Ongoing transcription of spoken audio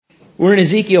We're in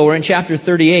Ezekiel. We're in chapter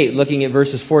 38, looking at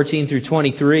verses 14 through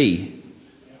 23.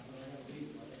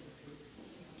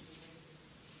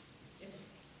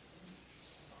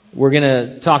 We're going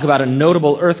to talk about a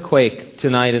notable earthquake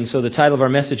tonight, and so the title of our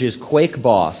message is Quake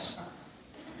Boss.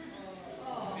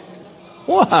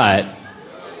 What?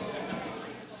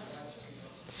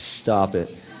 Stop it.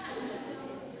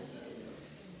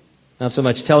 Not so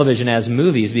much television as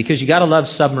movies, because you got to love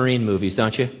submarine movies,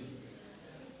 don't you?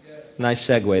 Nice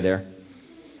segue there.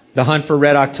 The Hunt for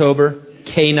Red October,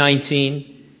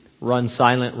 K-19, Run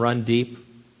Silent, Run Deep,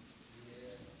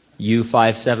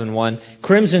 U-571.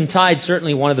 Crimson Tide,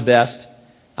 certainly one of the best.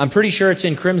 I'm pretty sure it's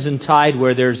in Crimson Tide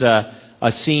where there's a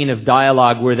scene of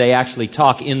dialogue where they actually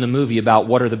talk in the movie about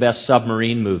what are the best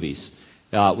submarine movies,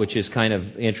 which is kind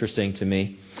of interesting to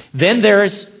me. Then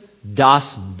there's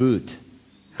Das Boot.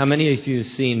 How many of you have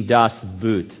seen Das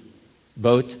Boot?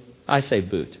 Boat? I say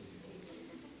boot.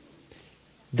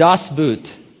 Das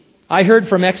Boot. I heard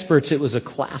from experts it was a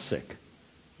classic.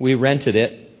 We rented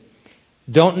it.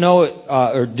 Don't know it,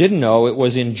 or didn't know it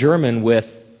was in German with,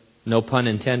 no pun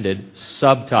intended,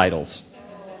 subtitles.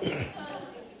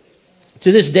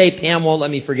 To this day, Pam won't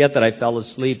let me forget that I fell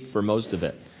asleep for most of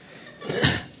it.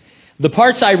 The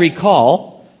parts I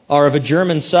recall are of a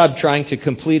German sub trying to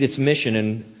complete its mission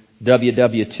in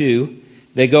WW2.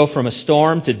 They go from a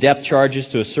storm to depth charges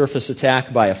to a surface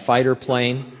attack by a fighter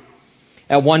plane.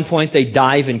 At one point, they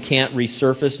dive and can't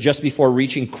resurface. Just before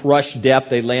reaching crushed depth,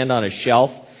 they land on a shelf.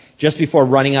 Just before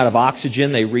running out of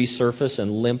oxygen, they resurface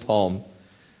and limp home.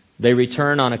 They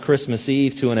return on a Christmas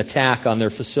Eve to an attack on their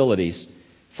facilities.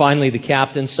 Finally, the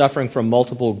captain, suffering from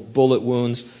multiple bullet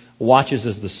wounds, watches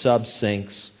as the sub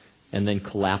sinks and then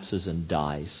collapses and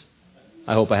dies.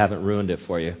 I hope I haven't ruined it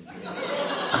for you.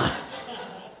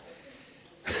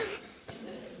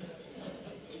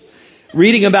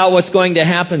 Reading about what's going to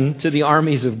happen to the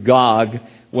armies of Gog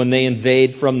when they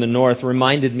invade from the north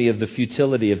reminded me of the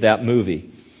futility of that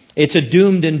movie. It's a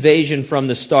doomed invasion from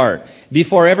the start.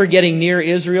 Before ever getting near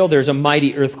Israel, there's a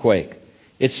mighty earthquake.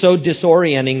 It's so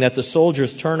disorienting that the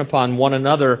soldiers turn upon one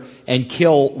another and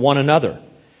kill one another.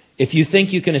 If you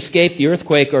think you can escape the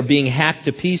earthquake or being hacked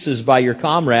to pieces by your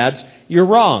comrades, you're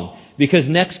wrong. Because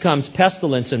next comes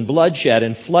pestilence and bloodshed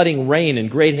and flooding rain and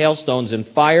great hailstones and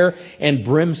fire and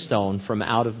brimstone from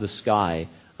out of the sky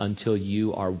until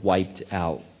you are wiped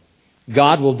out.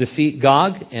 God will defeat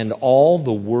Gog and all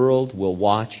the world will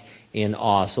watch in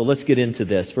awe. So let's get into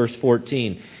this. Verse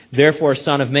 14. Therefore,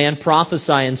 Son of Man,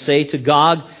 prophesy and say to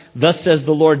Gog, thus says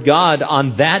the Lord God,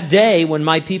 on that day when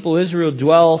my people Israel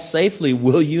dwell safely,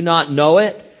 will you not know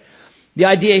it? The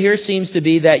idea here seems to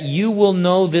be that you will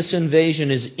know this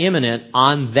invasion is imminent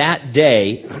on that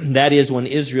day, that is when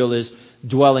Israel is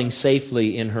dwelling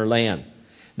safely in her land.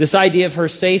 This idea of her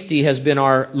safety has been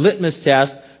our litmus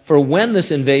test for when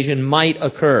this invasion might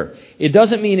occur. It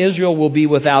doesn't mean Israel will be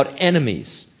without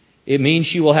enemies. It means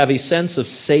she will have a sense of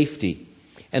safety.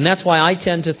 And that's why I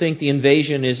tend to think the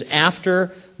invasion is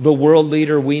after the world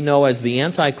leader we know as the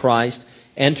Antichrist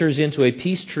enters into a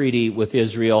peace treaty with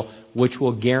Israel, which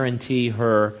will guarantee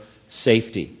her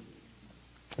safety.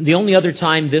 The only other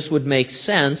time this would make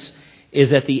sense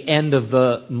is at the end of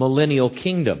the millennial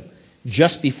kingdom,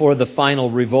 just before the final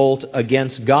revolt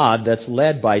against God that's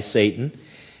led by Satan.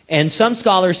 And some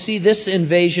scholars see this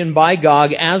invasion by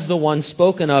Gog as the one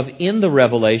spoken of in the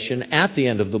Revelation at the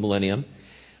end of the millennium.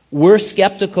 We're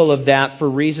skeptical of that for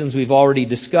reasons we've already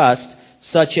discussed,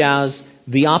 such as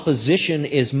the opposition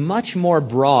is much more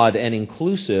broad and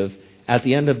inclusive at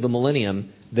the end of the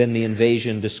millennium than the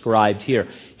invasion described here.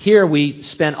 Here we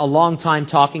spent a long time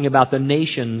talking about the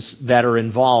nations that are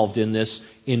involved in this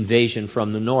invasion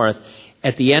from the north.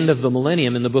 At the end of the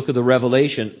millennium, in the book of the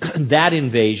Revelation, that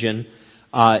invasion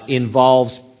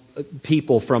involves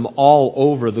people from all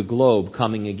over the globe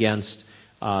coming against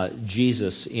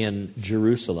Jesus in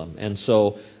Jerusalem. And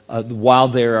so while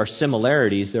there are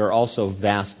similarities, there are also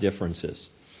vast differences.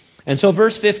 And so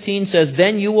verse 15 says,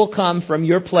 then you will come from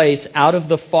your place out of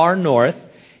the far north,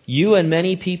 you and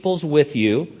many peoples with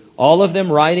you, all of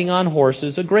them riding on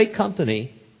horses, a great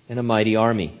company and a mighty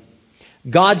army.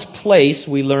 God's place,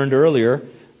 we learned earlier,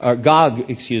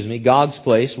 Gog's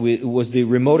place was the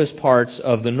remotest parts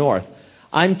of the north.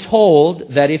 I'm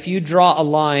told that if you draw a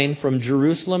line from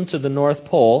Jerusalem to the North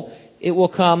Pole, it will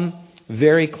come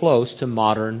very close to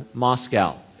modern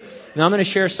Moscow. Now I'm going to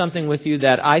share something with you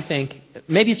that I think,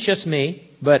 maybe it's just me,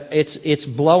 but it's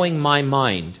blowing my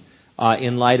mind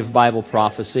in light of Bible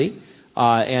prophecy.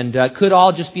 And could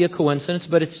all just be a coincidence,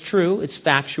 but it's true, it's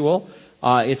factual,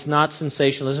 it's not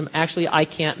sensationalism. Actually, I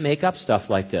can't make up stuff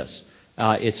like this.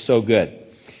 It's so good.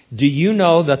 Do you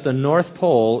know that the North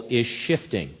Pole is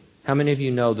shifting? How many of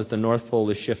you know that the North Pole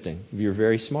is shifting? You're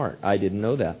very smart. I didn't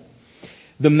know that.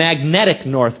 The magnetic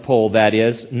North Pole, that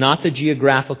is, not the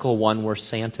geographical one where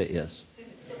Santa is.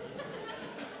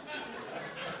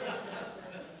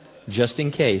 Just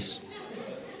in case.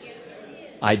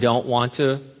 I don't want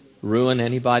to ruin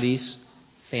anybody's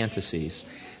fantasies.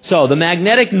 So, the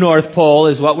magnetic North Pole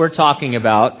is what we're talking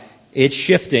about. It's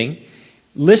shifting.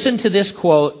 Listen to this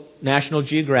quote, National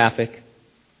Geographic.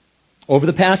 Over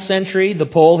the past century, the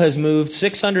pole has moved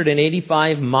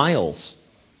 685 miles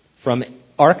from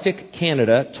Arctic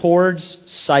Canada towards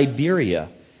Siberia,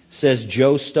 says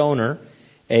Joe Stoner,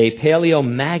 a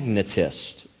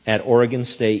paleomagnetist at Oregon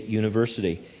State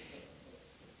University.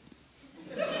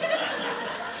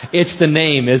 It's the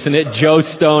name, isn't it? Joe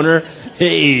Stoner.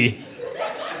 Hey.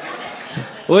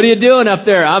 What are you doing up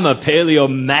there? I'm a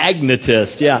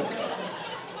paleomagnetist. Yeah.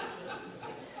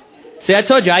 See, I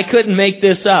told you I couldn't make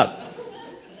this up.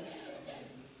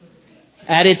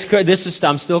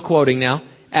 I'm still quoting now.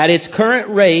 At its current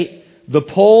rate, the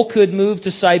pole could move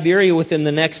to Siberia within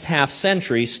the next half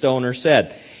century, Stoner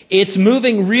said. It's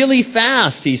moving really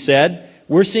fast, he said.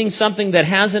 We're seeing something that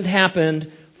hasn't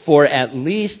happened for at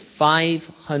least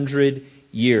 500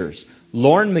 years.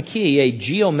 Lorne McKee, a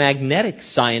geomagnetic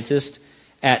scientist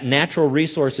at Natural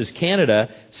Resources Canada,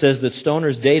 says that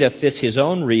Stoner's data fits his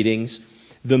own readings.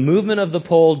 The movement of the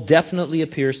pole definitely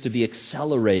appears to be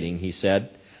accelerating, he said.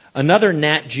 Another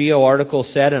Nat Geo article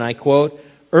said, and I quote,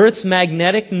 Earth's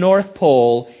magnetic North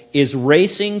Pole is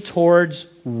racing towards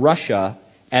Russia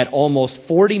at almost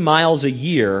 40 miles a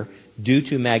year due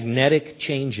to magnetic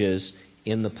changes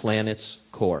in the planet's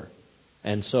core.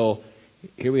 And so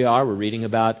here we are, we're reading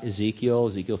about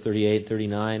Ezekiel 38,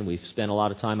 39. We've spent a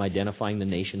lot of time identifying the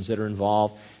nations that are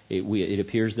involved. It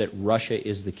appears that Russia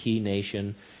is the key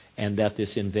nation, and that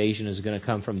this invasion is going to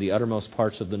come from the uttermost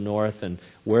parts of the north. And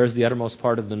where is the uttermost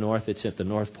part of the north? It's at the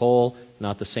North Pole,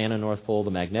 not the Santa North Pole,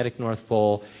 the magnetic North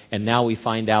Pole. And now we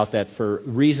find out that for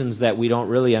reasons that we don't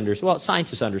really understand, well,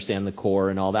 scientists understand the core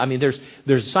and all that. I mean, there's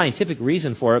a scientific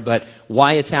reason for it, but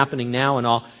why it's happening now and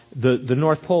all, the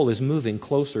North Pole is moving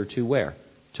closer to where?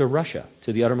 To Russia,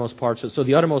 to the uttermost parts. So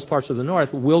the uttermost parts of the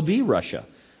north will be Russia.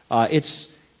 It's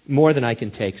more than I can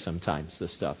take sometimes,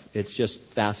 this stuff. It's just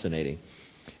fascinating.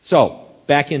 So,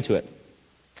 back into it.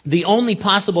 The only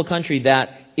possible country that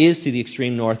is to the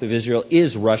extreme north of Israel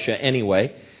is Russia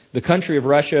anyway. The country of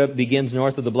Russia begins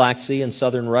north of the Black Sea in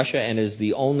southern Russia and is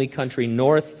the only country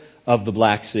north of the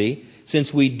Black Sea.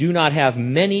 Since we do not have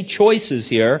many choices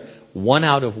here, one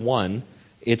out of one,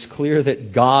 it's clear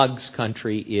that Gog's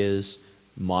country is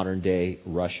modern-day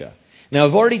Russia. Now,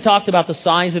 I've already talked about the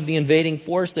size of the invading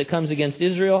force that comes against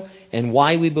Israel and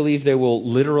why we believe they will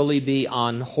literally be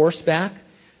on horseback.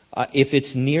 If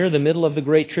it's near the middle of the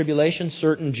Great Tribulation,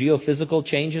 certain geophysical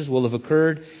changes will have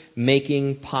occurred,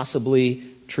 making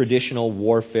possibly traditional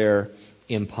warfare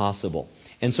impossible.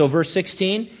 And so verse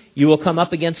 16, you will come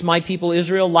up against my people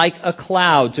Israel like a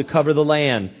cloud to cover the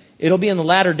land. It'll be in the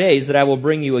latter days that I will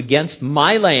bring you against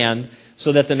my land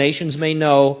so that the nations may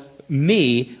know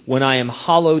me when I am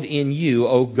hallowed in you,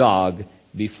 O Gog,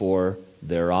 before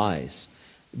their eyes.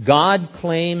 God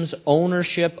claims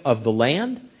ownership of the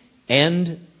land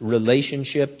and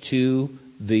relationship to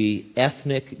the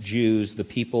ethnic Jews, the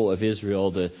people of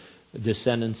Israel, the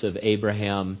descendants of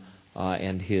Abraham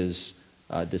and his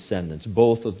descendants.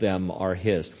 Both of them are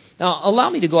his. Now, allow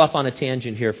me to go off on a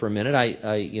tangent here for a minute.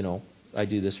 I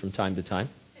do this from time to time.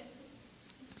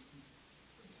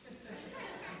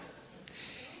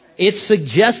 It's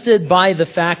suggested by the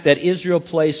fact that Israel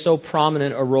plays so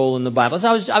prominent a role in the Bible. As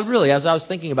I was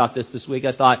thinking about this week,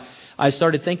 I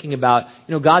started thinking about,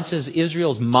 God says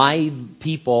Israel's my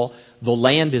people, the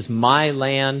land is my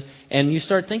land, and you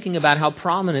start thinking about how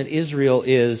prominent Israel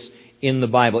is in the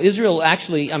Bible. Israel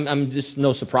actually, I'm just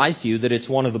no surprise to you that it's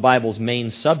one of the Bible's main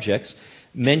subjects,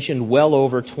 mentioned well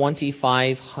over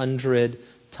 2,500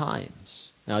 times.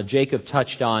 Now, Jacob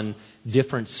touched on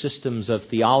different systems of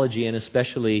theology and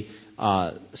especially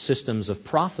systems of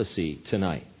prophecy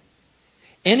tonight.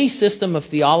 Any system of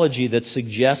theology that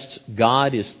suggests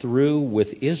God is through with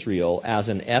Israel as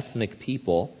an ethnic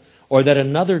people, or that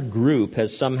another group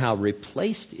has somehow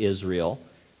replaced Israel,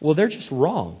 well, they're just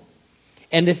wrong.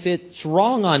 And if it's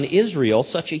wrong on Israel,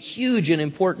 such a huge and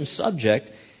important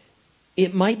subject,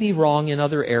 it might be wrong in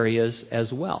other areas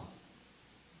as well.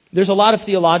 There's a lot of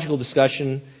theological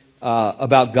discussion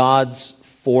about God's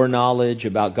foreknowledge,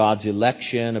 about God's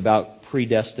election, about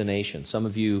predestination. Some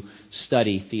of you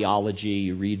study theology,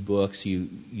 you read books,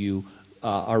 you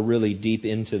are really deep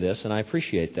into this, and I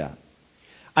appreciate that.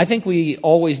 I think we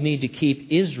always need to keep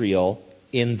Israel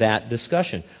in that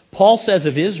discussion. Paul says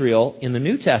of Israel in the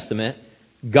New Testament,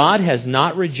 God has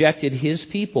not rejected his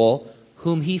people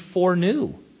whom he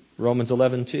foreknew. Romans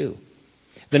 11:2.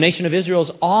 The nation of Israel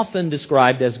is often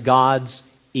described as God's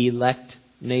elect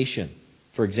nation.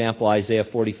 For example, Isaiah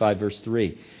 45 verse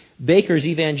 3. Baker's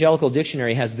Evangelical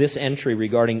Dictionary has this entry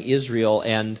regarding Israel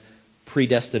and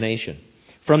predestination.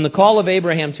 From the call of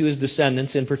Abraham to his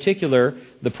descendants, in particular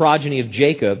the progeny of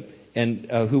Jacob, and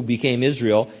who became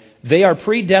Israel, they are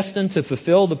predestined to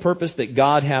fulfill the purpose that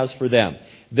God has for them.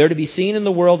 They're to be seen in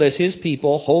the world as his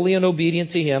people, holy and obedient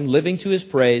to him, living to his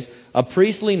praise, a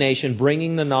priestly nation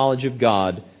bringing the knowledge of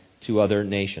God to other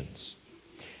nations.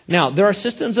 Now, there are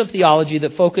systems of theology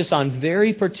that focus on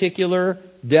very particular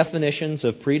definitions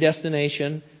of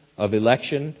predestination, of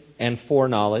election, and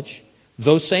foreknowledge.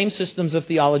 Those same systems of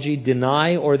theology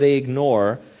deny or they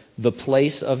ignore the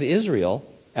place of Israel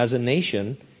as a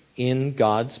nation in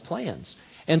God's plans.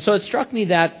 And so it struck me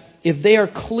that if they are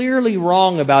clearly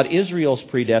wrong about Israel's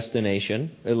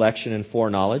predestination, election, and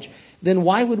foreknowledge, then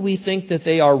why would we think that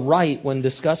they are right when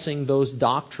discussing those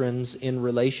doctrines in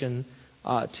relation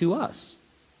to us?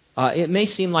 It may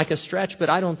seem like a stretch, but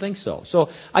I don't think so. So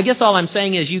I guess all I'm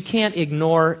saying is you can't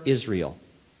ignore Israel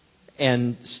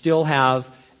and still have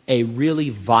a really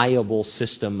viable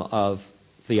system of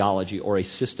theology or a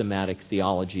systematic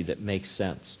theology that makes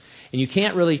sense. And you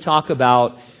can't really talk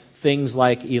about things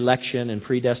like election and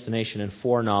predestination and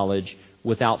foreknowledge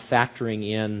without factoring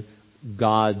in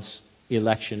God's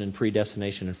election and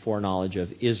predestination and foreknowledge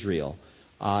of Israel.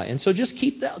 And so just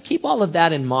keep all of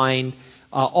that in mind.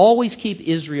 Always keep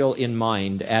Israel in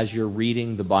mind as you're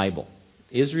reading the Bible.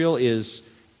 Israel is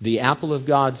the apple of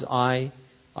God's eye.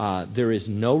 There is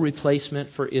no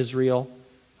replacement for Israel.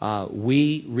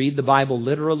 We read the Bible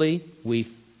literally. We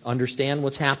understand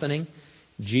what's happening.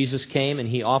 Jesus came and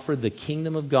he offered the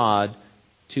kingdom of God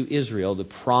to Israel, the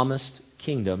promised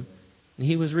kingdom, and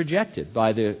he was rejected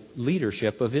by the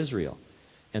leadership of Israel.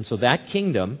 And so that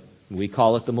kingdom, we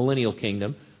call it the millennial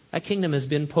kingdom, that kingdom has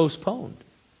been postponed.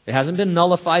 It hasn't been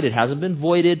nullified. It hasn't been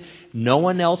voided. No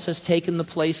one else has taken the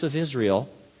place of Israel.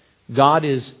 God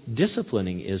is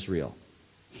disciplining Israel.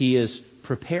 He is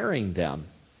preparing them.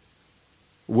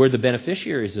 We're the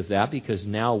beneficiaries of that because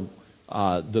now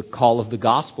the call of the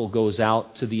gospel goes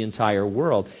out to the entire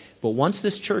world. But once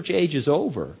this church age is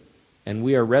over and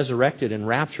we are resurrected and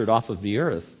raptured off of the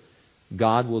earth,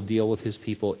 God will deal with his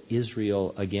people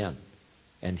Israel again.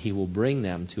 And he will bring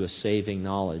them to a saving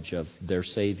knowledge of their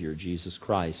Savior, Jesus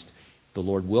Christ. The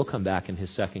Lord will come back in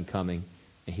his second coming,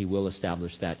 and he will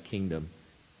establish that kingdom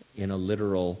in a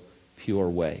literal, pure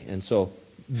way. And so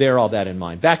bear all that in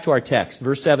mind. Back to our text,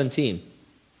 verse 17.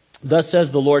 Thus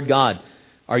says the Lord God,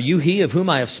 are you he of whom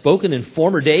I have spoken in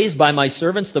former days by my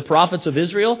servants, the prophets of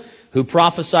Israel, who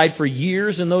prophesied for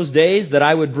years in those days that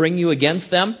I would bring you against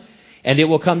them? And it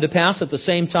will come to pass at the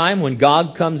same time when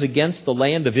Gog comes against the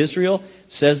land of Israel,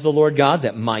 says the Lord God,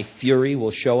 that my fury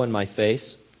will show in my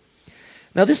face.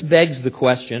 Now this begs the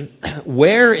question,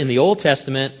 where in the Old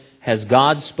Testament has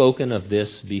God spoken of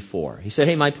this before? He said,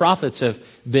 hey, my prophets have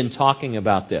been talking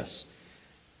about this.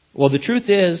 Well, the truth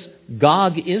is,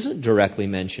 Gog isn't directly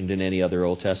mentioned in any other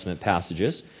Old Testament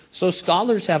passages, so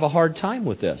scholars have a hard time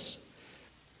with this.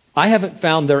 I haven't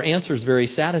found their answers very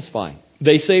satisfying.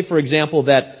 They say, for example,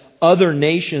 that other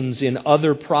nations in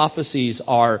other prophecies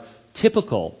are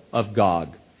typical of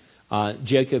Gog.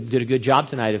 Jacob did a good job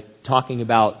tonight of talking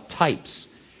about types.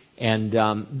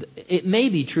 And it may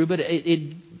be true, but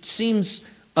it seems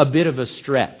a bit of a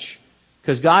stretch.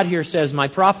 Because God here says, my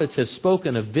prophets have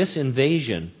spoken of this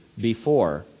invasion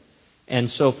before.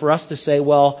 And so for us to say,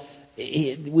 well,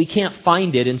 we can't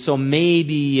find it, and so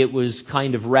maybe it was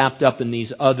kind of wrapped up in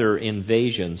these other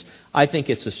invasions, I think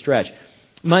it's a stretch.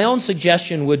 My own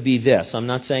suggestion would be this. I'm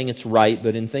not saying it's right,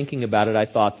 but in thinking about it, I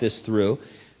thought this through.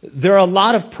 There are a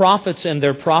lot of prophets and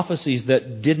their prophecies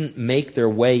that didn't make their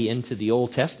way into the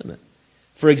Old Testament.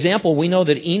 For example, we know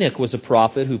that Enoch was a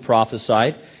prophet who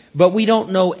prophesied, but we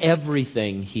don't know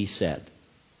everything he said.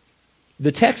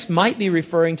 The text might be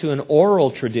referring to an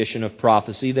oral tradition of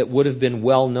prophecy that would have been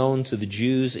well known to the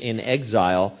Jews in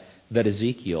exile that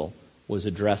Ezekiel was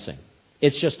addressing.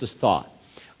 It's just a thought.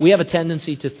 We have a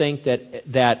tendency to think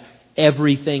that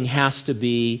everything has to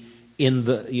be in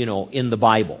the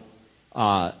Bible,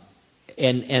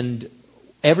 and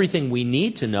everything we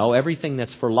need to know, everything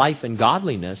that's for life and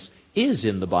godliness, is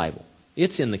in the Bible.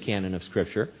 It's in the canon of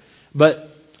Scripture, but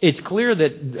it's clear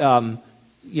that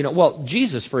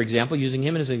Jesus, for example, using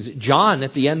him as an example, John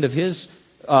at the end of his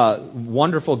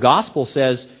wonderful gospel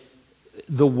says,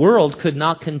 the world could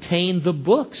not contain the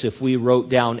books if we wrote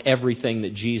down everything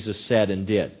that Jesus said and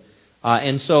did.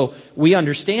 And so we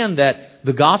understand that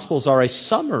the Gospels are a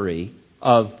summary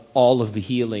of all of the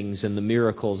healings and the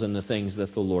miracles and the things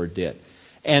that the Lord did.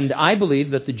 And I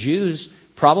believe that the Jews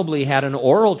probably had an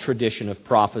oral tradition of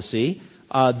prophecy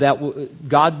that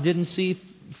God didn't see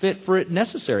fit for it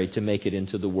necessary to make it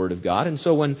into the Word of God. And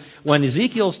so when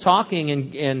Ezekiel's talking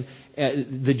and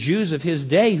the Jews of his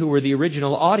day, who were the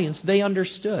original audience, they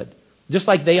understood. Just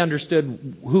like they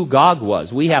understood who Gog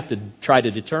was. We have to try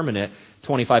to determine it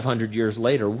 2,500 years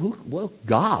later. Well,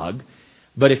 Gog?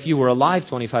 But if you were alive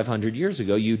 2,500 years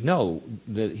ago, you'd know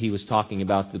that he was talking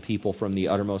about the people from the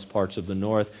uttermost parts of the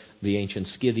north, the ancient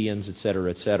Scythians,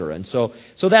 etc., etc. And so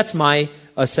that's my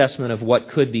assessment of what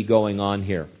could be going on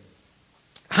here.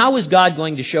 How is God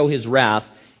going to show his wrath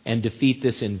and defeat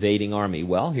this invading army?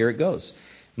 Well, here it goes.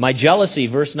 My jealousy,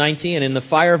 verse 19, in the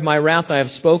fire of my wrath I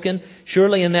have spoken.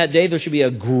 Surely in that day there should be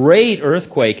a great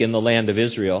earthquake in the land of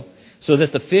Israel, so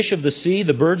that the fish of the sea,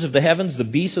 the birds of the heavens, the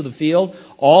beasts of the field,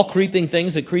 all creeping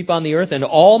things that creep on the earth, and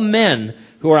all men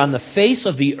who are on the face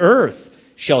of the earth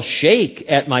shall shake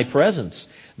at my presence.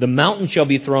 The mountain shall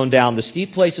be thrown down, the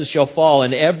steep places shall fall,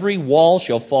 and every wall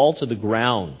shall fall to the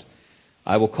ground.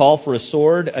 I will call for a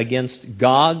sword against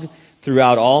Gog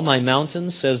throughout all my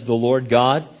mountains, says the Lord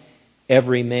God.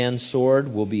 Every man's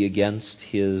sword will be against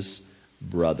his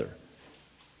brother.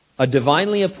 A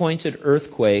divinely appointed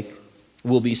earthquake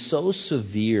will be so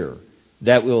severe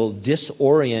that will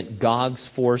disorient Gog's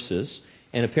forces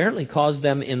and apparently cause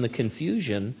them in the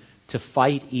confusion to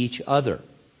fight each other.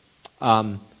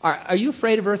 Are you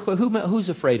afraid of earthquakes? Who's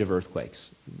afraid of earthquakes?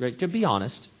 Right, to be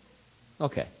honest.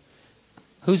 Okay.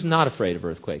 Who's not afraid of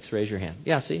earthquakes? Raise your hand.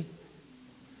 Yeah, see?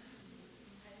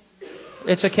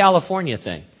 It's a California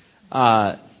thing.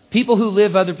 People who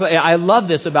live other places, I love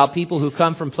this about people who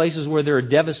come from places where there are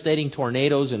devastating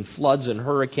tornadoes and floods and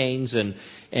hurricanes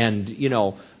and you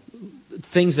know,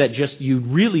 things that just you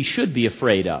really should be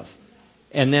afraid of.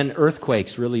 And then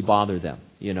earthquakes really bother them,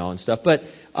 you know, and stuff. But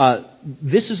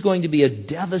this is going to be a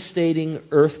devastating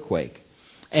earthquake.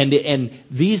 And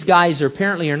these guys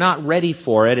apparently are not ready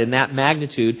for it in that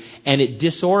magnitude, and it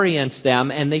disorients them,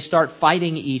 and they start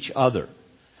fighting each other.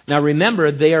 Now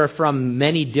remember, they are from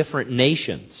many different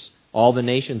nations, all the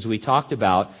nations we talked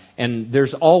about, and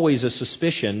there's always a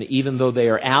suspicion, even though they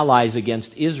are allies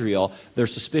against Israel, they're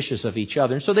suspicious of each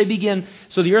other. And so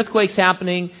so the earthquake's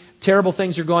happening, terrible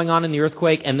things are going on in the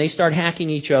earthquake, and they start hacking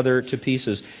each other to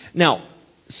pieces. Now,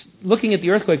 looking at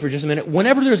the earthquake for just a minute,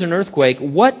 whenever there's an earthquake,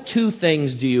 what two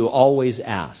things do you always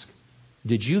ask?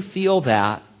 Did you feel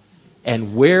that?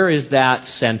 And where is that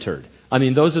centered? I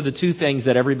mean, those are the two things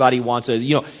that everybody wants to,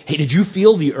 you know, hey, did you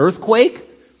feel the earthquake?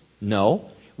 No.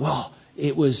 Well,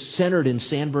 it was centered in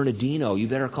San Bernardino. You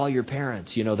better call your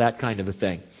parents, you know, that kind of a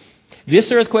thing.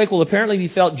 This earthquake will apparently be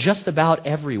felt just about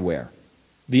everywhere.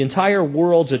 The entire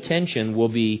world's attention will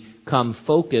become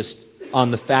focused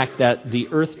on the fact that the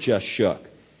earth just shook.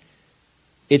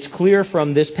 It's clear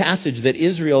from this passage that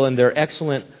Israel and their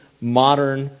excellent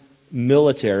modern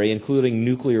military, including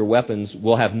nuclear weapons,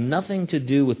 will have nothing to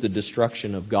do with the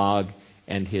destruction of Gog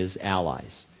and his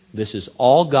allies. This is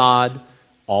all God,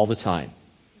 all the time.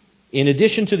 In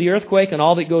addition to the earthquake and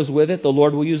all that goes with it, the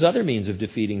Lord will use other means of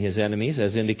defeating his enemies,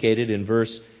 as indicated in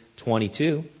verse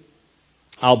 22.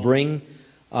 I'll bring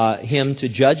him to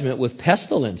judgment with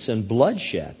pestilence and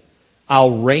bloodshed.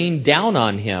 I'll rain down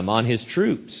on him, on his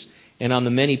troops, and on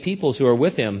the many peoples who are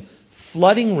with him,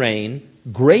 flooding rain,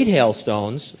 great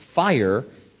hailstones, fire,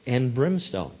 and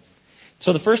brimstone.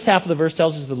 So the first half of the verse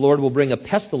tells us the Lord will bring a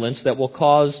pestilence that will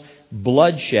cause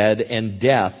bloodshed and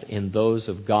death in those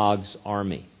of Gog's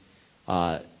army.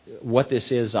 What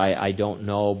this is, I don't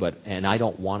know, and I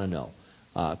don't want to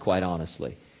know, quite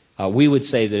honestly. We would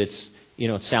say that it's, you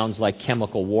know, it sounds like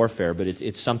chemical warfare, but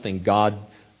it's something God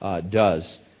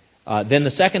does. Then the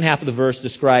second half of the verse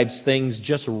describes things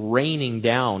just raining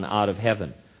down out of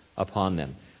heaven upon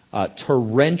them.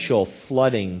 Torrential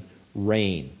flooding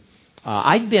rain.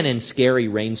 I've been in scary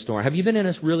rainstorm. Have you been in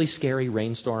a really scary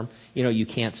rainstorm? You know, you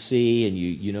can't see, and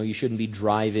you know you shouldn't be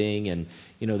driving, and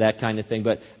you know that kind of thing.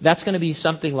 But that's going to be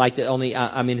something like that. Only,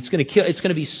 I mean, it's going to kill. It's going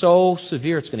to be so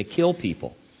severe, it's going to kill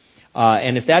people.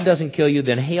 And if that doesn't kill you,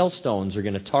 then hailstones are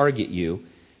going to target you.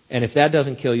 And if that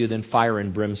doesn't kill you, then fire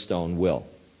and brimstone will.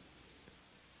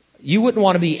 You wouldn't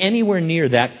want to be anywhere near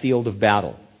that field of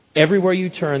battle. Everywhere you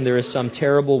turn, there is some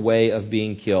terrible way of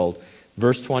being killed.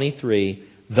 Verse 23,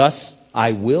 thus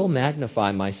I will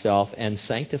magnify myself and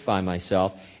sanctify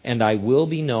myself, and I will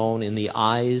be known in the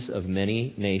eyes of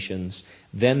many nations.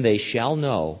 Then they shall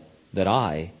know that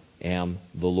I am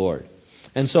the Lord.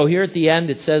 And so here at the end,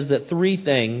 it says that three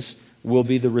things will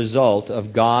be the result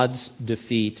of God's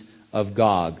defeat of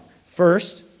Gog.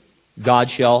 First, God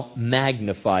shall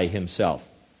magnify himself.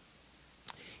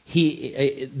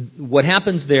 What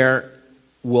happens there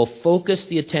will focus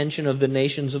the attention of the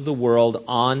nations of the world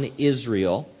on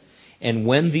Israel. And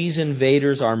when these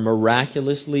invaders are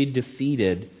miraculously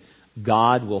defeated,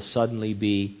 God will suddenly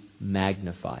be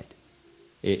magnified.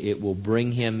 It will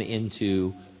bring him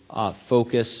into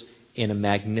focus in a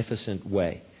magnificent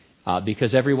way.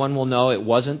 Because everyone will know it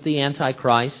wasn't the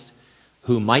Antichrist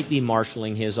who might be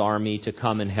marshaling his army to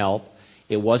come and help.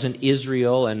 It wasn't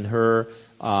Israel and her,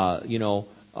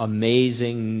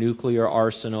 amazing nuclear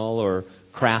arsenal or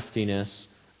craftiness.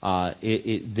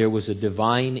 There was a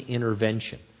divine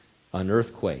intervention, an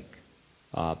earthquake,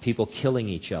 people killing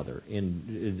each other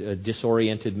in a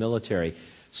disoriented military,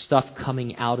 stuff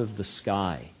coming out of the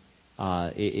sky.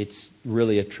 It's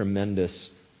really a tremendous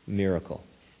miracle.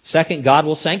 Second, God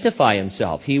will sanctify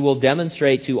himself. He will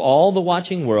demonstrate to all the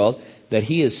watching world that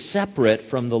he is separate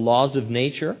from the laws of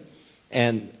nature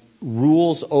and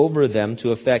rules over them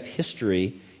to affect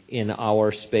history in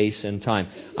our space and time.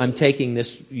 I'm taking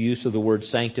this use of the word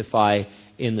sanctify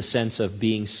in the sense of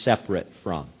being separate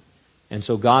from. And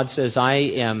so God says, I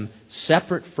am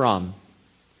separate from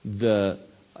the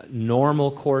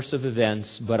normal course of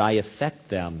events, but I affect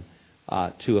them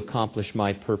to accomplish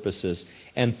my purposes.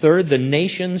 And third, the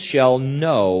nations shall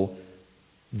know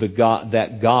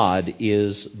that God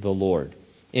is the Lord.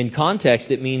 In context,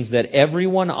 it means that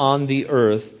everyone on the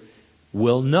earth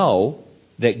will know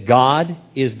that God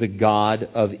is the God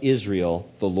of Israel,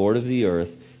 the Lord of the earth,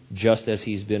 just as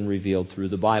he's been revealed through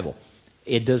the Bible.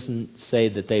 It doesn't say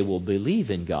that they will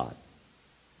believe in God.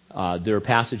 There are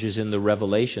passages in the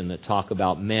Revelation that talk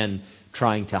about men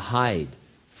trying to hide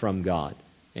from God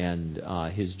and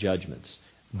his judgments.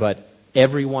 But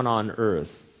everyone on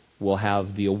earth will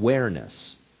have the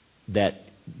awareness that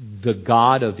the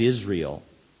God of Israel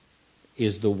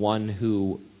is the one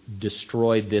who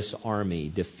destroyed this army,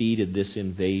 defeated this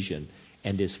invasion,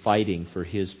 and is fighting for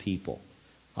his people.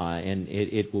 And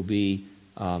it will be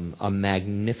a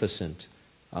magnificent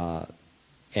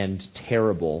and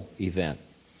terrible event.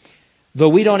 Though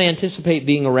we don't anticipate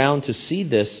being around to see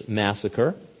this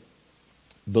massacre,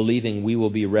 believing we will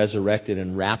be resurrected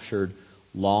and raptured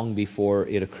long before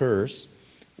it occurs,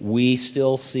 we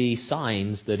still see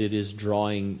signs that it is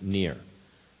drawing near.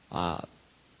 I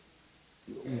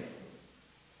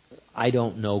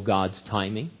don't know God's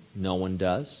timing. No one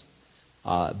does.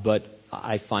 But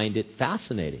I find it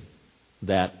fascinating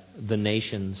that the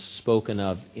nations spoken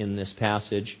of in this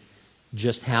passage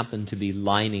just happen to be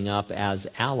lining up as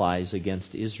allies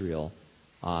against Israel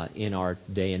in our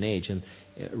day and age. And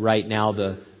right now,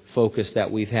 the focus that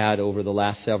we've had over the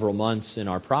last several months in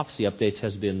our prophecy updates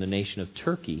has been the nation of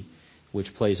Turkey,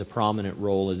 which plays a prominent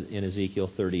role in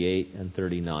Ezekiel 38 and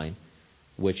 39,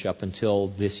 which up until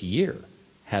this year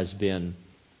has been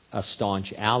a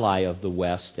staunch ally of the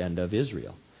West and of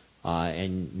Israel.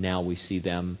 And now we see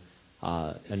them,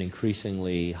 an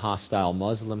increasingly hostile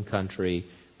Muslim country,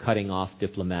 cutting off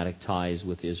diplomatic ties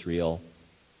with Israel.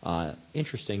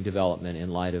 Interesting development in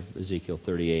light of Ezekiel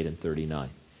 38 and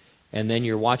 39. And then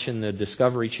you're watching the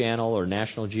Discovery Channel or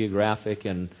National Geographic,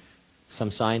 and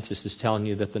some scientist is telling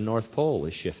you that the North Pole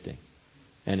is shifting.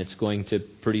 And it's going to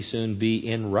pretty soon be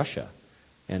in Russia.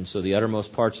 And so the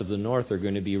uttermost parts of the north are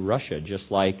going to be Russia,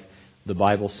 just like the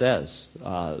Bible says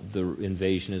the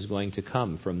invasion is going to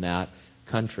come from that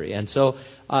country. And so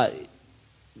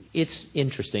it's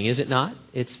interesting, is it not?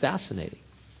 It's fascinating.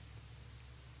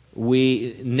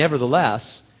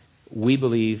 Nevertheless, we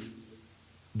believe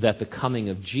that the coming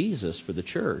of Jesus for the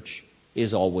church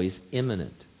is always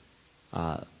imminent.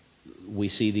 We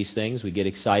see these things, we get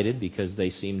excited because they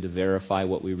seem to verify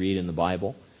what we read in the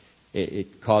Bible.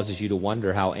 It causes you to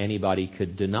wonder how anybody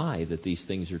could deny that these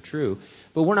things are true.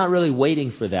 But we're not really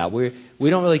waiting for that. We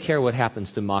don't really care what happens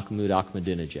to Mahmoud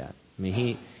Ahmadinejad. I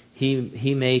mean,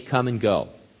 he may come and go.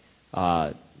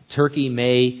 Turkey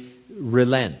may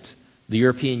relent. The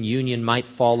European Union might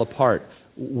fall apart.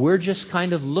 We're just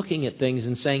kind of looking at things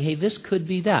and saying, hey, this could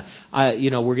be that. We're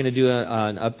going to do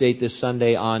an update this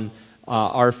Sunday on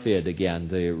RFID again,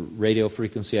 the radio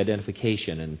frequency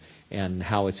identification, and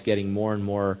how it's getting more and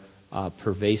more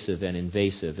pervasive and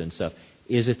invasive and stuff.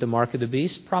 Is it the mark of the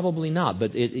beast? Probably not.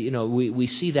 But we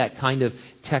see that kind of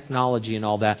technology and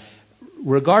all that.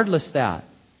 Regardless that,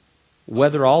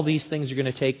 whether all these things are going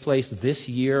to take place this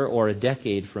year or a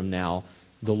decade from now,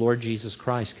 the Lord Jesus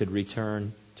Christ could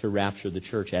return to rapture the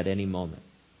church at any moment.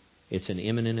 It's an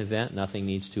imminent event. Nothing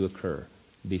needs to occur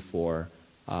before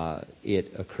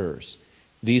it occurs.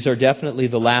 These are definitely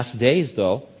the last days,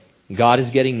 though. God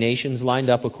is getting nations lined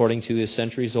up according to his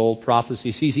centuries-old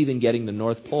prophecies. He's even getting the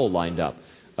North Pole lined up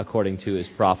according to his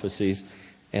prophecies.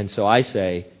 And so I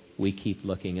say, we keep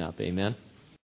looking up. Amen?